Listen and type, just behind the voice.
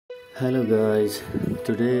Hello guys,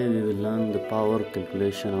 today we will learn the power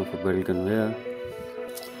calculation of a belt conveyor.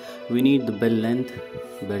 We need the belt length,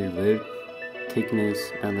 belt width, thickness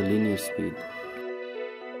and the linear speed.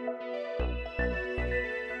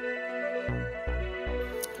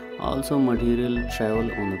 Also material travel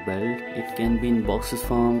on the belt, it can be in boxes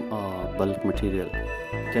form or bulk material.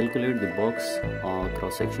 Calculate the box or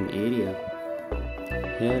cross section area.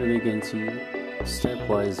 Here we can see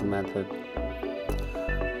stepwise method.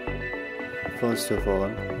 First of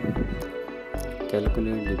all,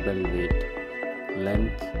 calculate the belt weight,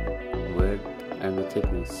 length, width and the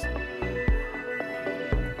thickness.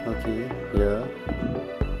 Okay, here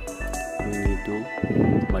we need to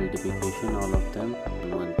multiplication all of them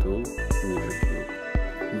 1 to meter cube.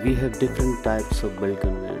 We have different types of belt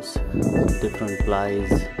conveyors, different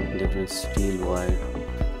plies, different steel wire,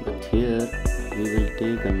 but here we will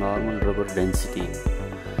take a normal rubber density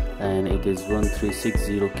and it is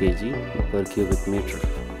 1360 kg per cubic meter.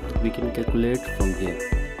 We can calculate from here.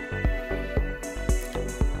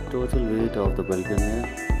 Total weight of the belt conveyor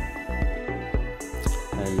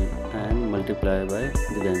and multiply by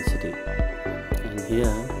the density. And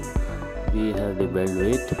here we have the belt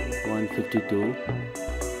weight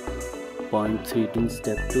 152.32.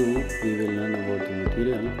 Step 2 we will learn about the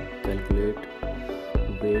material. Calculate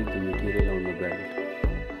weight the material on the belt.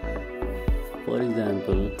 For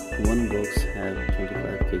example, one box have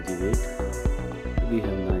 25 kg weight. We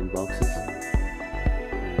have 9 boxes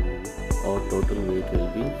and our total weight will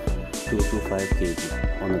be 2 to 5 kg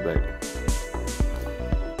on the belt.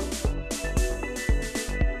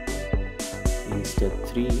 In step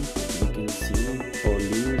 3, we can see our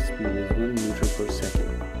linear speed is 1 meter per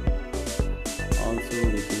second. Also,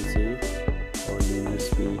 we can say our linear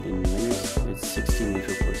speed in minutes is 60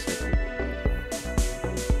 meter per second.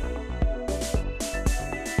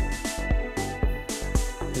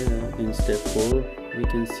 In step 4, we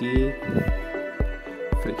can see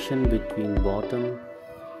friction between bottom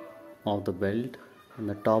of the belt and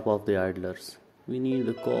the top of the idlers. We need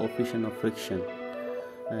the coefficient of friction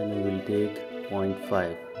and we will take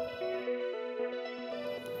 0.5.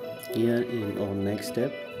 Here in our next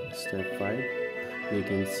step, step 5, we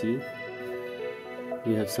can see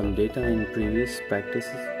we have some data in previous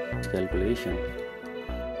practices calculation.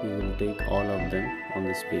 We will take all of them on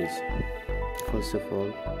this page. First of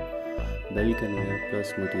all, belt conveyor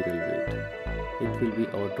plus material weight. It will be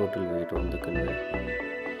our total weight on the conveyor.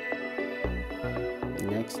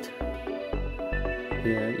 Next,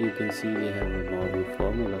 here you can see we have a normal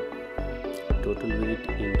formula. Total weight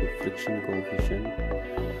into friction coefficient.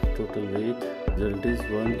 Total weight result is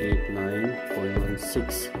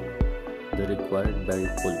 189.16, the required belt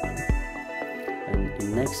pull. And in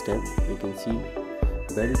next step, we can see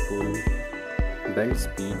belt pull, belt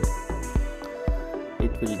speed.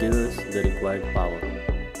 It will give us the required power,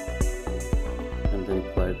 and the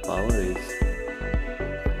required power is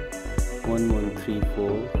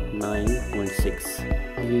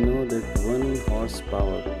 1134.916. We know that 1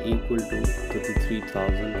 horsepower equal to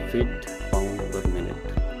 33,000 feet-pound per minute.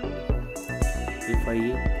 If I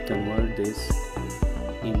convert this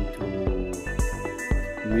into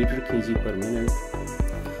meter kg per minute,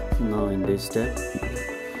 now in this step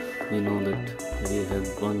we know that we have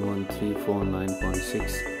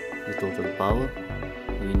 1134.9.6 the total power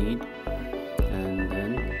we need, and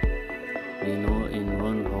then we know in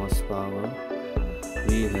 1 horsepower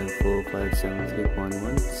we have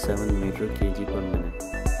 4573.17 meter kg per minute.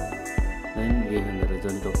 Then we have the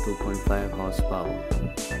result of 2.5 horsepower,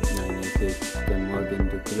 and if it convert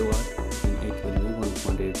into kilowatt, then it will be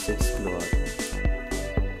 1.86 kilowatt.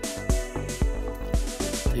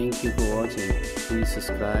 Thank you for watching. Please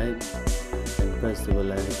subscribe and press the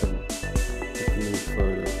bell icon if you need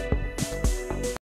further.